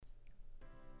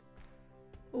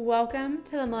Welcome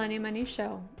to the Millennium Money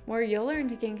Show, where you'll learn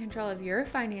to gain control of your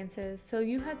finances so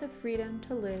you have the freedom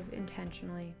to live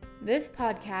intentionally. This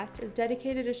podcast is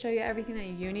dedicated to show you everything that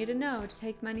you need to know to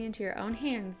take money into your own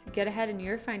hands, get ahead in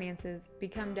your finances,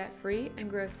 become debt-free, and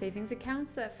grow savings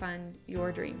accounts that fund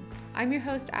your dreams. I'm your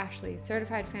host, Ashley,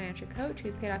 certified financial coach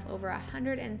who's paid off over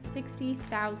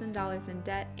 $160,000 in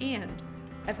debt, and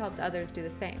I've helped others do the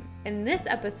same. In this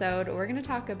episode, we're going to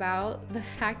talk about the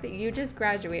fact that you just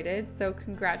graduated, so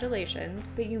congratulations,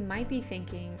 but you might be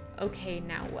thinking, okay,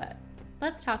 now what?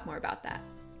 Let's talk more about that.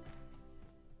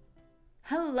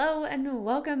 Hello and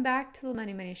welcome back to the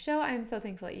Money Show. I'm so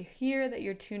thankful that you're here, that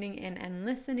you're tuning in and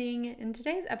listening. In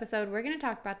today's episode, we're going to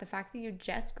talk about the fact that you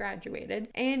just graduated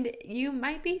and you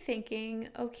might be thinking,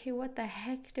 okay, what the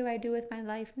heck do I do with my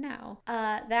life now?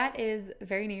 That is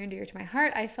very near and dear to my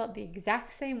heart. I felt the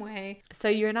exact same way. So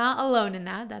you're not alone in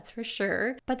that, that's for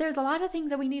sure. But there's a lot of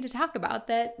things that we need to talk about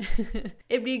that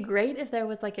it'd be great if there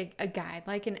was like a guide,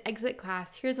 like an exit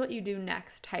class, here's what you do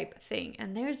next type thing.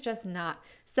 And there's just not.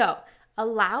 So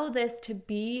allow this to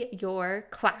be your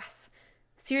class.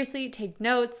 Seriously, take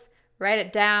notes, write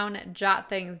it down, jot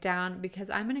things down, because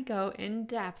I'm going to go in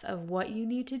depth of what you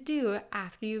need to do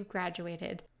after you've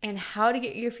graduated and how to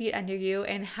get your feet under you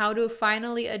and how to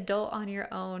finally adult on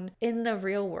your own in the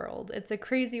real world. It's a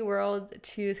crazy world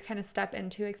to kind of step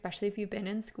into, especially if you've been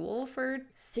in school for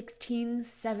 16,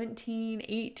 17,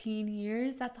 18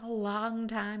 years. That's a long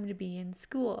time to be in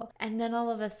school. And then all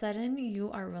of a sudden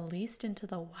you are released into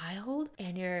the wild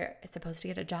and you're supposed to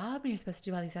get a job and you're supposed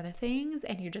to do all these other things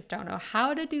and you just don't know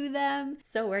how to do them.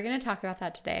 So we're going to talk about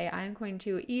that today. I'm going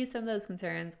to ease some of those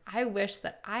concerns. I wish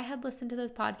that I had listened to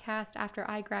this podcast after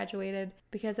I graduated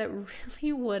because it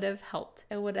really would have helped.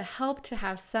 It would have helped to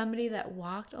have somebody that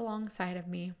walked alongside of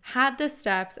me, had the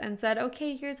steps and said,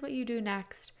 okay, here's what you do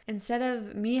next, instead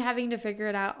of me having to figure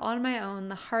it out on my own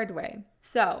the hard way.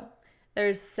 So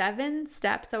there's 7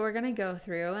 steps that we're going to go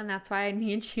through, and that's why I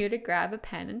need you to grab a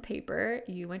pen and paper.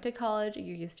 You went to college,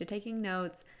 you're used to taking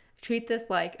notes. Treat this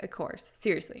like a course,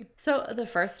 seriously. So the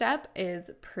first step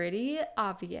is pretty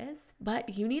obvious,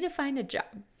 but you need to find a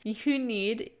job. You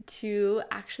need to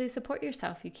actually support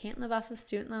yourself. You can't live off of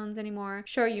student loans anymore.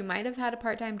 Sure, you might have had a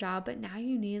part-time job, but now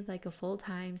you need like a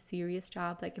full-time, serious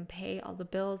job that can pay all the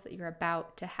bills that you're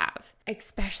about to have,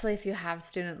 especially if you have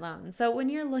student loans. So when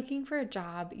you're looking for a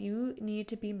job, you need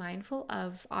to be mindful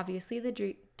of obviously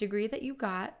the degree that you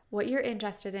got, what you're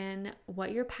interested in,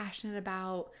 what you're passionate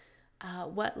about,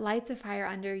 what lights a fire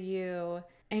under you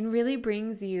and really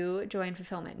brings you joy and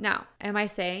fulfillment. Now, am I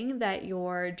saying that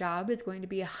your job is going to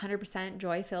be 100%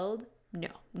 joy-filled?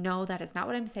 No, that is not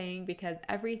what I'm saying, because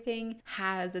everything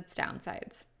has its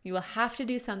downsides. You will have to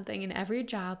do something in every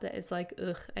job that is like,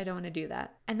 ugh, I don't want to do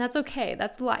that. And that's okay.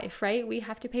 That's life, right? We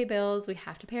have to pay bills. We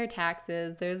have to pay our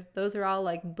taxes. Those are all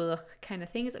like, blech kind of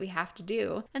things that we have to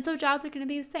do. And so jobs are going to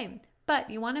be the same.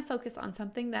 But you want to focus on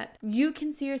something that you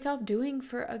can see yourself doing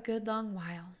for a good long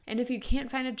while. And if you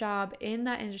can't find a job in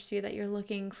that industry that you're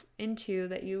looking into,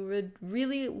 that you would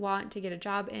really want to get a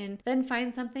job in, then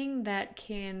find something that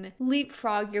can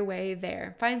leapfrog your way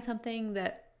there. Find something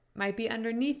that might be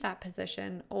underneath that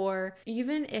position. Or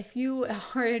even if you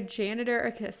are a janitor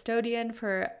or custodian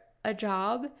for a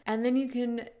job, and then you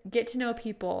can get to know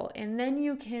people, and then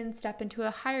you can step into a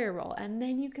higher role, and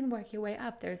then you can work your way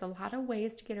up. There's a lot of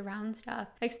ways to get around stuff,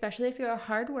 especially if you're a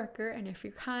hard worker and if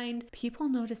you're kind. People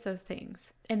notice those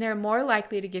things, and they're more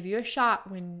likely to give you a shot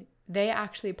when they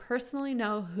actually personally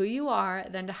know who you are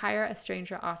than to hire a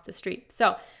stranger off the street.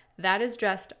 So that is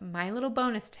just my little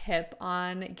bonus tip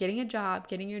on getting a job,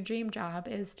 getting your dream job,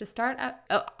 is to start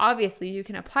up. Obviously, you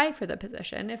can apply for the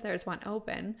position if there's one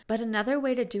open, but another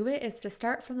way to do it is to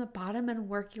start from the bottom and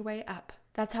work your way up.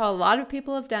 That's how a lot of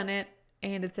people have done it,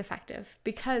 and it's effective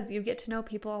because you get to know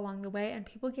people along the way and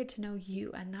people get to know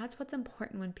you. And that's what's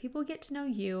important. When people get to know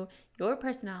you, your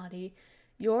personality,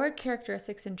 your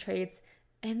characteristics and traits,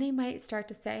 and they might start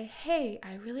to say, hey,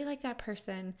 I really like that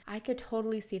person. I could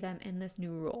totally see them in this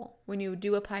new role. When you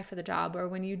do apply for the job, or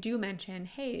when you do mention,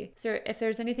 hey, sir, if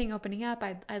there's anything opening up,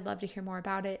 I'd love to hear more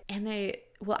about it. And they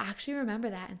will actually remember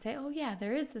that and say, oh yeah,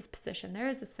 there is this position. There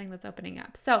is this thing that's opening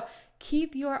up. So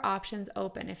keep your options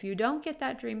open. If you don't get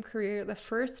that dream career, the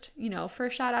first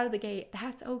shot out of the gate,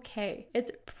 that's okay. It's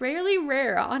fairly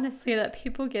rare, honestly, that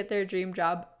people get their dream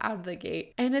job out of the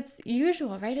gate. And it's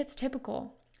usual, right? It's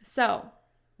typical. So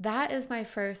that is my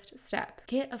first step.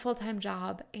 Get a full-time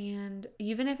job, and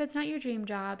even if it's not your dream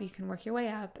job, you can work your way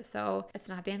up. So it's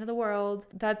not the end of the world.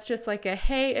 That's just like a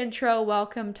hey intro,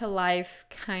 welcome to life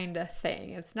kind of thing.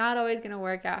 It's not always going to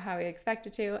work out how we expect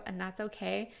it to, and that's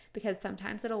okay, because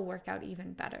sometimes it'll work out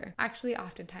even better. Actually,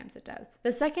 oftentimes it does.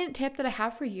 The second tip that I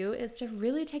have for you is to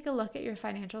really take a look at your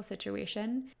financial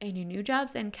situation and your new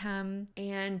job's income,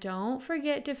 and don't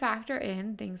forget to factor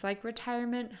in things like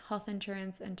retirement, health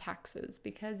insurance, and taxes,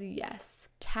 because yes,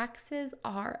 taxes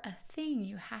are a thing.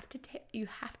 You have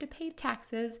to pay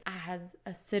taxes as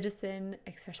a citizen,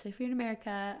 especially if you're in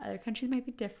America. Other countries might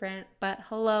be different, but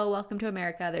hello, welcome to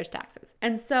America. There's taxes.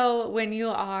 And so when you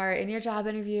are in your job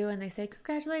interview and they say,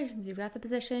 congratulations, you've got the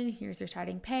position, here's your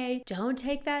starting pay, don't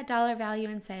take that dollar value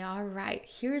and say, all right,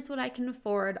 here's what I can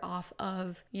afford off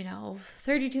of,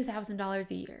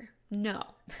 $32,000 a year. No,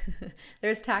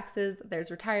 there's taxes,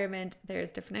 there's retirement, there's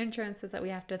different insurances that we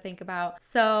have to think about.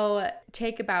 So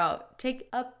take up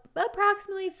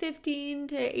approximately 15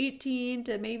 to 18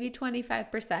 to maybe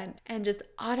 25% and just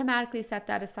automatically set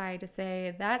that aside to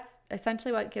say that's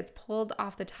essentially what gets pulled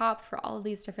off the top for all of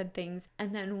these different things.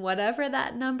 And then whatever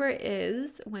that number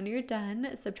is, when you're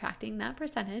done subtracting that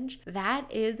percentage, that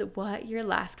is what you're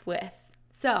left with.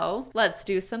 So let's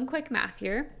do some quick math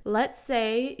here. Let's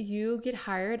say you get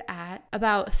hired at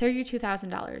about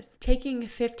 $32,000. Taking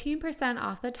 15%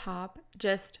 off the top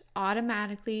just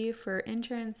automatically for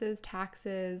insurances,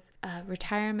 taxes,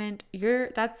 retirement,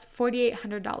 that's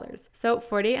 $4,800. So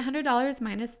 $4,800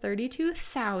 minus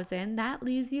 $32,000, that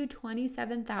leaves you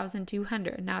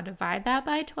 $27,200. Now divide that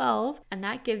by 12, and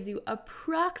that gives you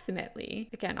approximately,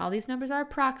 again, all these numbers are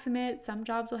approximate. Some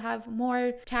jobs will have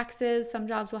more taxes, some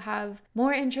jobs will have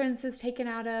more insurances taken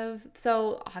out of.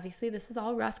 So obviously this is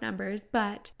all rough numbers,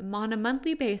 but on a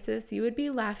monthly basis, you would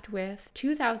be left with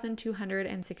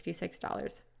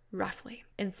 $2,266. Roughly.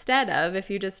 Instead of, if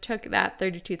you just took that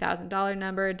 $32,000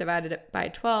 number, divided it by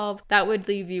 12, that would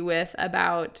leave you with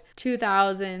about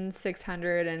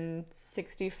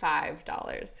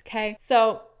 $2,665. Okay.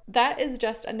 So that is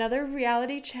just another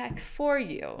reality check for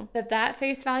you. That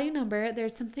face value number,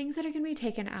 there's some things that are going to be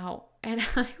taken out. And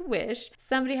I wish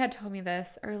somebody had told me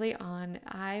this early on.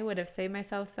 I would have saved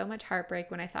myself so much heartbreak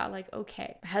when I thought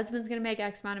okay, my husband's going to make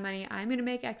X amount of money. I'm going to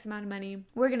make X amount of money.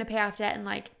 We're going to pay off debt in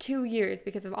 2 years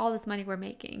because of all this money we're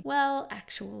making. Well,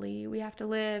 actually, we have to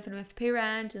live and we have to pay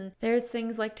rent, and there's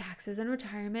things like taxes and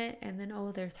retirement, and then,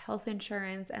 there's health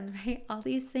insurance, and all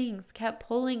these things kept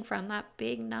pulling from that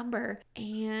big number.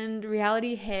 And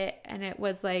reality hit, and it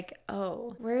was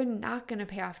we're not going to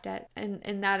pay off debt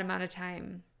in that amount of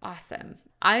time. Awesome.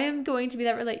 I am going to be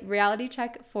that reality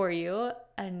check for you.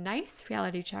 A nice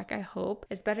reality check, I hope.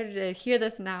 It's better to hear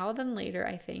this now than later,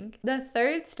 I think. The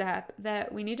third step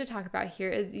that we need to talk about here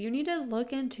is you need to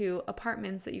look into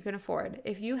apartments that you can afford.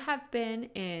 If you have been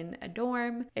in a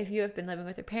dorm, if you have been living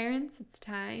with your parents, it's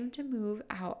time to move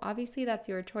out. Obviously, that's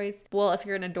your choice. Well, if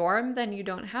you're in a dorm, then you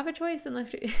don't have a choice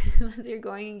unless you're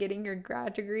going and getting your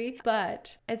grad degree.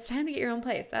 But it's time to get your own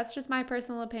place. That's just my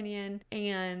personal opinion.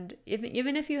 And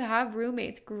even if you have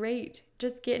roommates, great.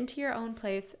 Just get into your own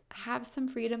place, have some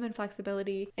freedom and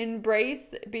flexibility,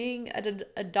 embrace being an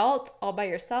adult all by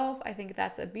yourself. I think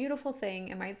that's a beautiful thing.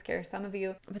 It might scare some of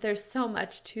you, but there's so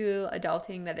much to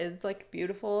adulting that is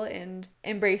beautiful, and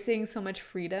embracing so much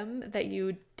freedom that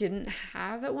you didn't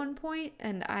have at one point.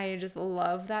 And I just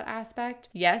love that aspect.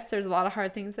 Yes, there's a lot of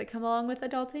hard things that come along with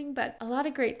adulting, but a lot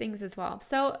of great things as well.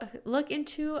 So look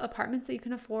into apartments that you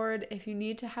can afford if you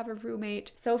need to have a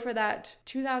roommate. So for that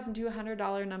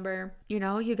 $2,200 number,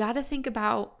 you got to think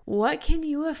about, what can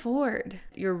you afford?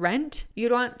 Your rent, you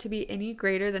don't want to be any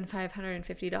greater than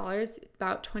 $550,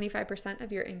 about 25% of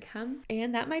your income.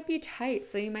 And that might be tight.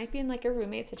 So you might be in a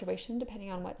roommate situation, depending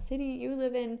on what city you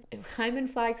live in. I'm in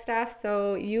Flagstaff,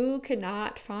 so you could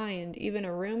not find even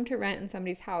a room to rent in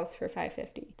somebody's house for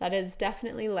 $550. That is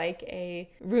definitely a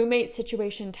roommate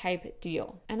situation type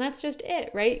deal. And that's just it,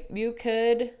 right?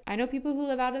 I know people who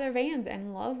live out of their vans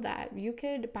and love that. You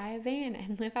could buy a van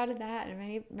and live out of that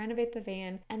and renovate the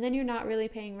van, and then you're not really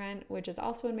paying rent, which is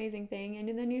also an amazing thing, and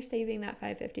then you're saving that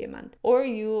 $550 a month. Or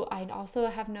I also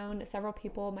have known several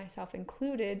people, myself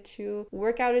included, to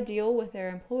work out a deal with their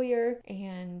employer,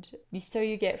 and so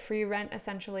you get free rent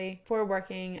essentially for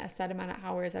working a set amount of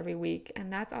hours every week,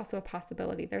 and that's also a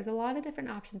possibility. There's a lot of different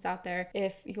options out there.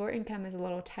 If your income is a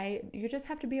little tight, you just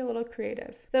have to be a little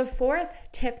creative. The fourth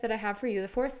tip that I have for you, the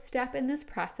fourth step in this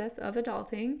process of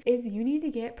adulting, is you need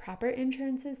to get proper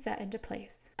insurances set into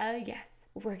place. Yes.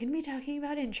 we're going to be talking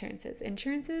about insurances.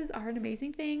 Insurances are an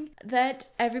amazing thing that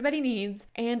everybody needs,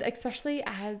 and especially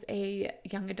as a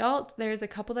young adult, there's a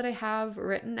couple that I have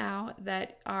written out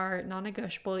that are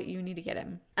non-negotiable you need to get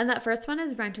in. And that first one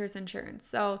is renter's insurance.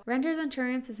 So renter's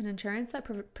insurance is an insurance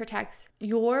that protects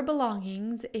your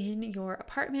belongings in your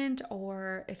apartment,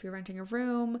 or if you're renting a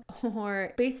room,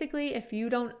 or basically if you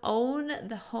don't own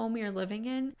the home you're living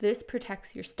in, this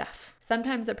protects your stuff.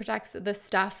 Sometimes it protects the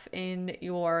stuff in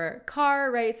your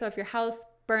car, right? So if your house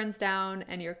burns down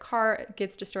and your car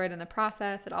gets destroyed in the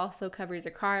process, it also covers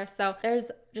your car. So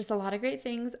there's just a lot of great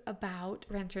things about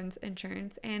renter's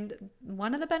insurance, and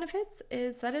one of the benefits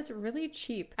is that it's really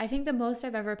cheap. I think the most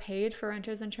I've ever paid for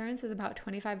renter's insurance is about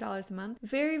 $25 a month.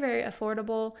 Very, very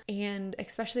affordable, and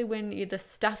especially when the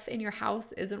stuff in your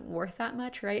house isn't worth that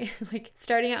much, right? Like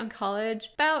starting out in college,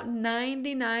 about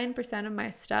 99% of my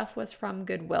stuff was from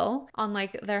Goodwill on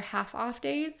like their half off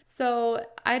days. So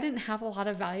I didn't have a lot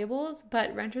of valuables,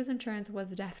 but renter's insurance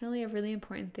was definitely a really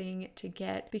important thing to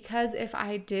get, because if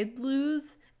I did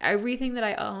lose everything that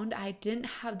I owned, I didn't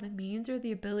have the means or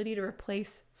the ability to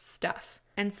replace stuff.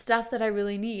 And stuff that I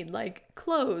really need, like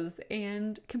clothes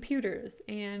and computers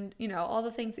and, all the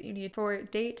things that you need for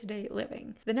day-to-day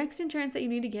living. The next insurance that you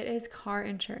need to get is car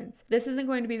insurance. This isn't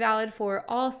going to be valid for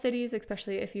all cities,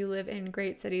 especially if you live in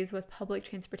great cities with public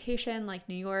transportation like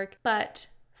New York, but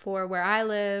for where I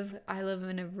live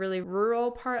in a really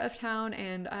rural part of town,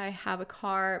 and I have a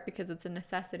car because it's a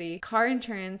necessity. Car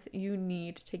insurance, you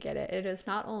need to get it. It is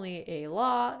not only a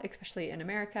law, especially in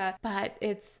America, but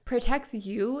it protects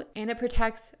you and it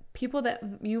protects people that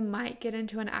you might get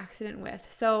into an accident with.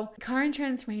 So car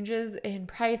insurance ranges in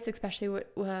price, especially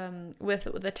with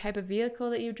the type of vehicle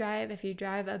that you drive. If you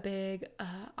drive a big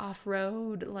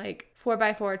off-road like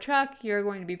 4x4 truck, you're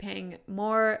going to be paying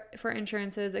more for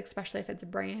insurances, especially if it's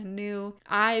brand new.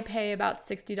 I pay about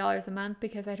 $60 a month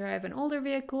because I drive an older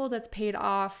vehicle that's paid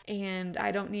off, and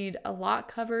I don't need a lot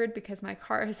covered because my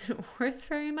car isn't worth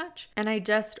very much. And I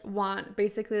just want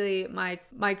basically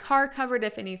my car covered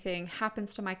if anything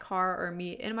happens to my car or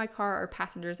me in my car or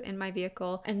passengers in my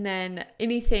vehicle. And then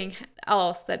anything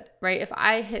else that, right, if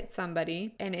I hit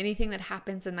somebody and anything that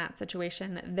happens in that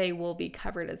situation, they will be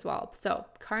covered as well. So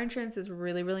car insurance is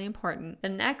really, really important. The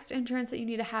next insurance that you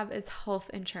need to have is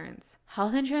health insurance.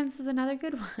 Health insurance is another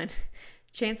good one.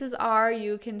 Chances are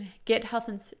you can get health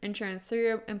insurance through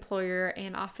your employer,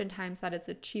 and oftentimes that is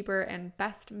a cheaper and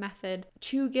best method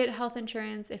to get health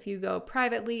insurance. If you go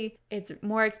privately, it's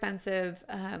more expensive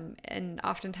and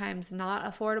oftentimes not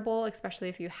affordable, especially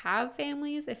if you have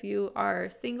families. If you are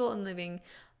single and living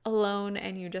alone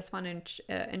and you just want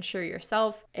to insure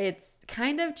yourself, it's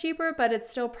kind of cheaper, but it's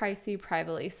still pricey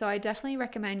privately. So I definitely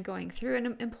recommend going through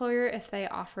an employer if they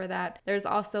offer that. There's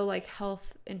also like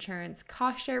health insurance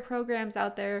cost share programs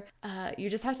out there. You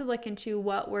just have to look into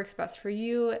what works best for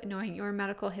you, knowing your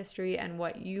medical history and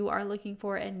what you are looking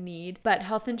for and need. But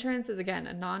health insurance is, again,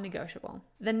 a non-negotiable.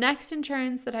 The next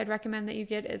insurance that I'd recommend that you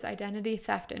get is identity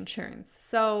theft insurance.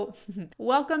 So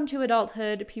welcome to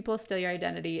adulthood. People steal your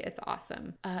identity. It's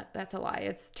awesome. That's a lie.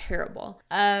 It's terrible.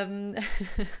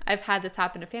 I've had this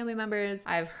happen to family members.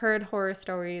 I've heard horror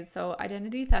stories. So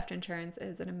identity theft insurance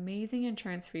is an amazing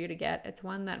insurance for you to get. It's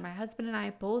one that my husband and I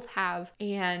both have.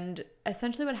 And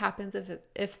essentially what happens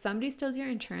if somebody steals your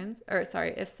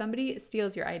if somebody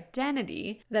steals your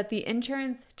identity, that the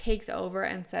insurance takes over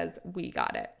and says, we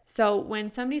got it. So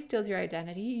when somebody steals your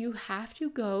identity, you have to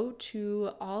go to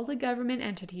all the government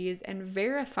entities and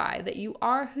verify that you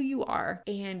are who you are.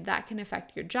 And that can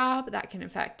affect your job. That can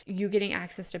affect you getting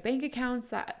access to bank accounts.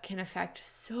 That can affect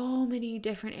so many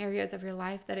different areas of your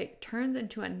life that it turns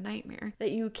into a nightmare,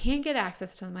 that you can't get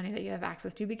access to the money that you have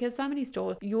access to because somebody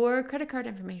stole your credit card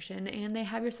information and they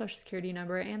have your social security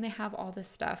number and they have all this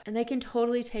stuff. And they can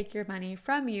totally take your money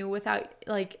from you without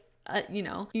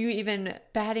you even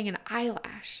batting an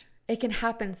eyelash. It can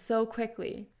happen so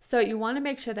quickly. So you want to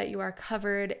make sure that you are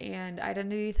covered, and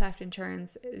identity theft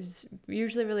insurance is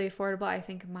usually really affordable. I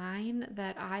think mine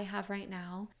that I have right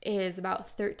now is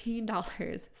about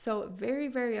 $13. So very,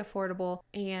 very affordable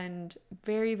and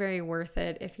very, very worth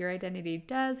it. If your identity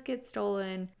does get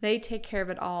stolen, they take care of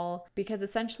it all, because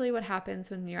essentially what happens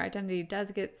when your identity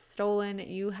does get stolen,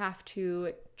 you have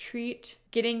to treat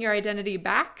getting your identity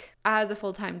back as a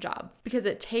full-time job, because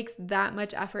it takes that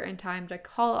much effort and time to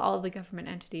call all the government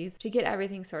entities to get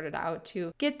everything sorted out,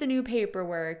 to get the new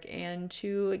paperwork and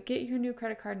to get your new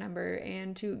credit card number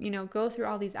and to, go through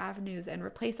all these avenues and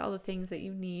replace all the things that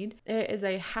you need. It is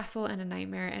a hassle and a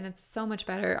nightmare, and it's so much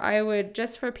better. I would,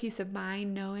 just for peace of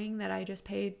mind, knowing that I just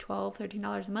paid $12,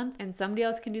 $13 a month and somebody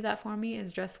else can do that for me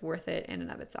is just worth it in and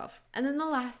of itself. And then the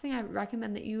last thing I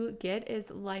recommend that you get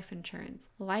is life insurance.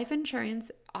 Life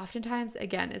insurance oftentimes,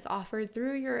 again, is offered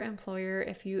through your employer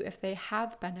if they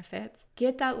have benefits.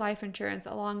 Get that life insurance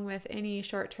along with any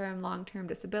short-term, long-term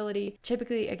disability,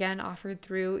 typically, again, offered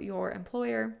through your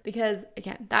employer, because,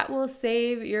 again, that will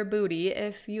save your booty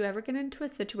if you ever get into a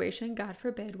situation, God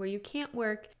forbid, where you can't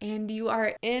work and you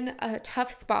are in a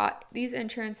tough spot. These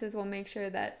insurances will make sure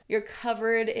that you're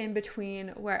covered in between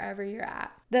wherever you're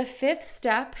at. The fifth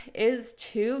step is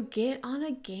to get on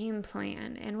a game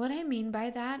plan. And what I mean by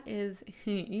that is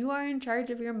you are in charge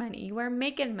of your money. You are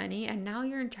making money, and now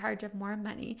you're in charge of more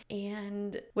money.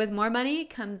 And with more money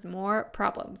comes more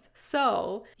problems.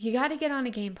 So you got to get on a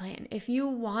game plan. If you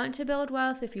want to build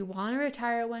wealth, if you want to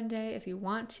retire one day, if you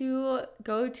want to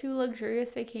go to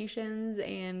luxurious vacations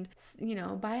and,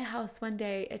 buy a house one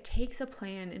day, it takes a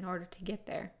plan in order to get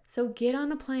there. So get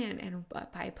on a plan, and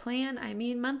by plan, I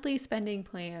mean monthly spending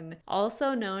plan,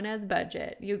 also known as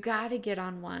budget. You got to get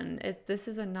on one. This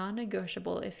is a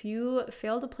non-negotiable. If you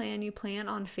fail to plan, you plan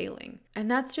on failing.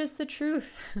 And that's just the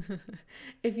truth.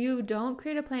 If you don't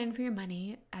create a plan for your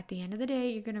money, at the end of the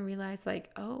day, you're going to realize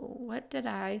oh, what did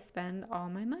I spend all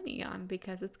my money on?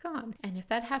 Because it's gone. And if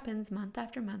that happens month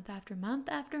after month after month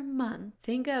after month,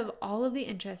 think of all of the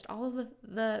interest, all of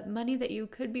the money that you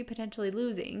could be potentially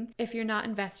losing if you're not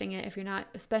investing it, if you're not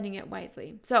spending it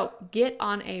wisely. So get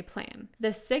on a plan.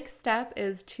 The sixth step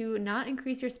is to not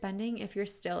increase your spending if you're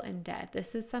still in debt.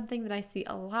 This is something that I see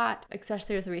a lot,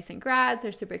 especially with recent grads.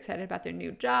 They're super excited about their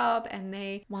new job and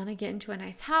they want to get into a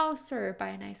nice house or buy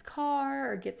a nice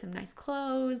car or get some nice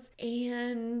clothes,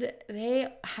 and they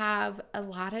have a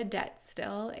lot of debt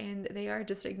still, and they are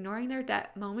just ignoring their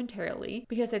debt momentarily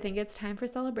because they think it's time for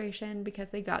celebration because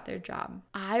they got their job.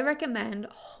 I recommend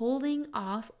holding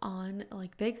off on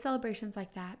big celebrations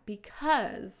like that,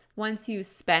 because once you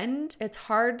spend, it's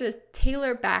hard to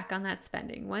tailor back on that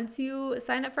spending. Once you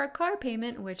sign up for a car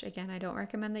payment, which again, I don't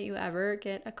recommend that you ever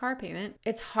get a car payment,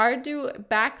 it's hard to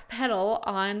backpedal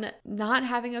on not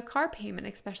having a car payment,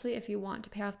 especially if you want to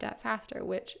pay off debt faster,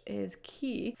 which is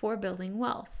key for building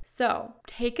wealth. So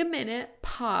take a minute,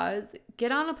 pause,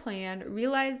 get on a plan,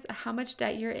 realize how much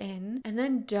debt you're in, and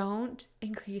then don't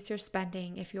increase your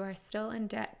spending if you are still in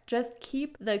debt. Just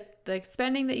keep the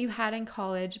spending that you had in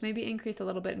college, maybe increase a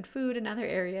little bit in food and other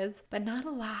areas, but not a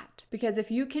lot. Because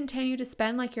if you continue to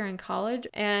spend like you're in college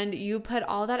and you put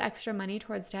all that extra money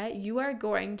towards debt, you are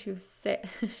going to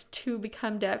to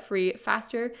become debt free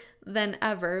faster than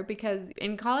ever, because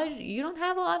in college you don't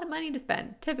have a lot of money to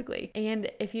spend typically.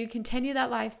 And if you continue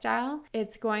that lifestyle,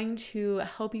 it's going to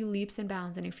help you leaps and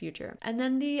bounds in your future. And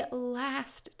then the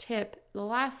last tip, the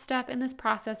last step in this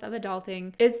process of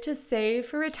adulting is to save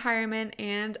for retirement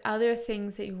and other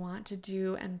things that you want to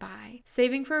do and buy.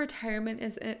 Saving for retirement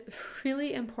is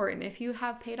really important. If you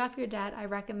have paid off your debt, I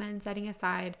recommend setting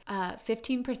aside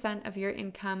 15% of your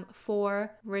income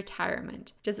for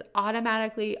retirement. Just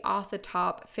automatically off the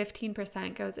top,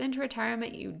 15% goes into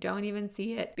retirement. You don't even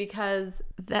see it, because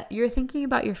that you're thinking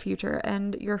about your future,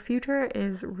 and your future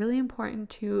is really important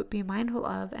to be mindful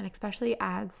of. And especially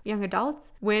as young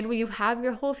adults, when you have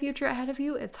your whole future ahead of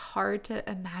you, it's hard to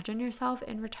imagine yourself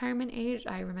in retirement age.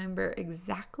 I remember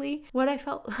exactly what I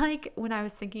felt like when I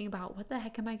was thinking about what the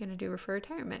heck am I going to do for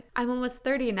retirement. I'm almost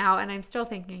 30 now, and I'm still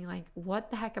thinking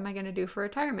what the heck am I going to do for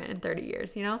retirement in 30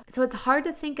 years, So it's hard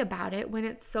to think about it when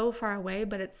it's so far away,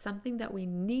 but it's something that we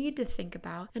need to think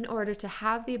about in order to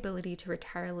have the ability to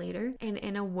retire later and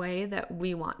in a way that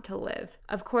we want to live.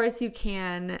 Of course, you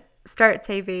can start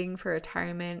saving for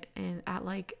retirement and at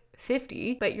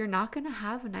 50, but you're not going to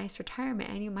have a nice retirement,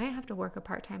 and you might have to work a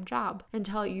part-time job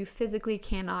until you physically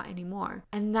cannot anymore.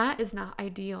 And that is not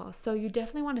ideal. So you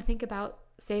definitely want to think about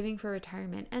saving for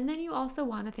retirement. And then you also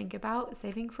want to think about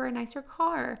saving for a nicer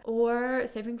car, or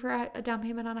saving for a down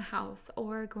payment on a house,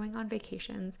 or going on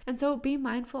vacations. And so be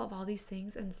mindful of all these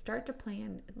things and start to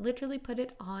plan. Literally put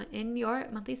it on in your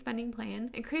monthly spending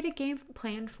plan and create a game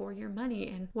plan for your money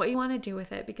and what you want to do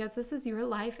with it, because this is your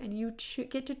life and you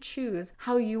get to choose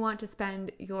how you want to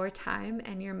spend your time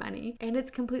and your money. And it's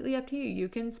completely up to you. You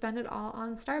can spend it all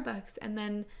on Starbucks and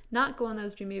then not go on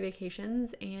those dreamy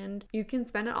vacations, and you can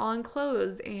spend it all on clothes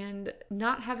clothes and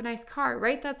not have a nice car,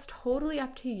 right? That's totally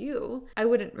up to you. I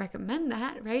wouldn't recommend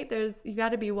that, right? You got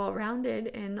to be well-rounded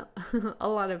in a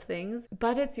lot of things,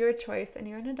 but it's your choice and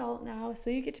you're an adult now, so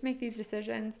you get to make these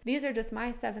decisions. These are just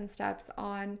my 7 steps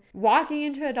on walking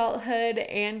into adulthood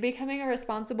and becoming a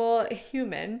responsible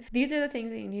human. These are the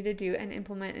things that you need to do and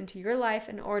implement into your life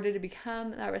in order to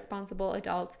become that responsible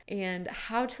adult, and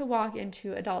how to walk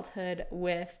into adulthood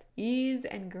with ease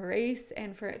and grace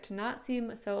and for it to not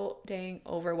seem so dang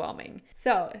overwhelming.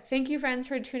 So thank you, friends,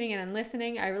 for tuning in and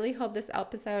listening. I really hope this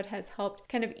episode has helped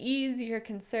kind of ease your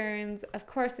concerns. Of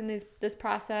course, in this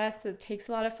process, it takes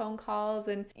a lot of phone calls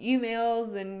and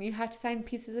emails and you have to sign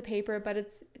pieces of paper,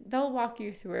 but they'll walk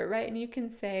you through it, right? And you can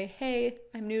say, hey,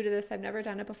 I'm new to this, I've never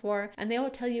done it before, and they will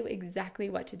tell you exactly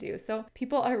what to do. So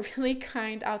people are really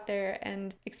kind out there,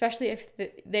 and especially if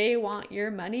they want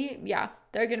your money, yeah,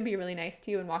 they're going to be really nice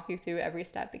to you and walk you through every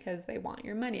step because they want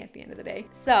your money at the end of the day.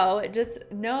 So just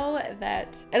know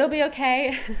that it'll be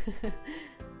okay.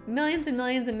 Millions and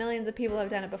millions and millions of people have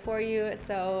done it before you,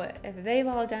 so if they've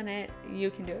all done it,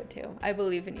 you can do it too. I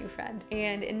believe in you, friend.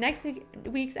 And in next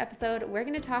week's episode, we're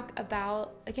going to talk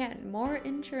about, again, more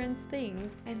insurance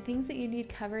things and things that you need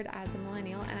covered as a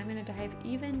millennial, and I'm going to dive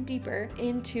even deeper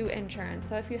into insurance.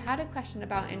 So if you had a question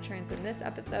about insurance in this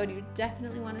episode, you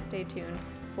definitely want to stay tuned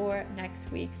for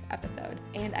next week's episode.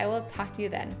 And I will talk to you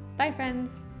then. Bye,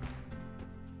 friends.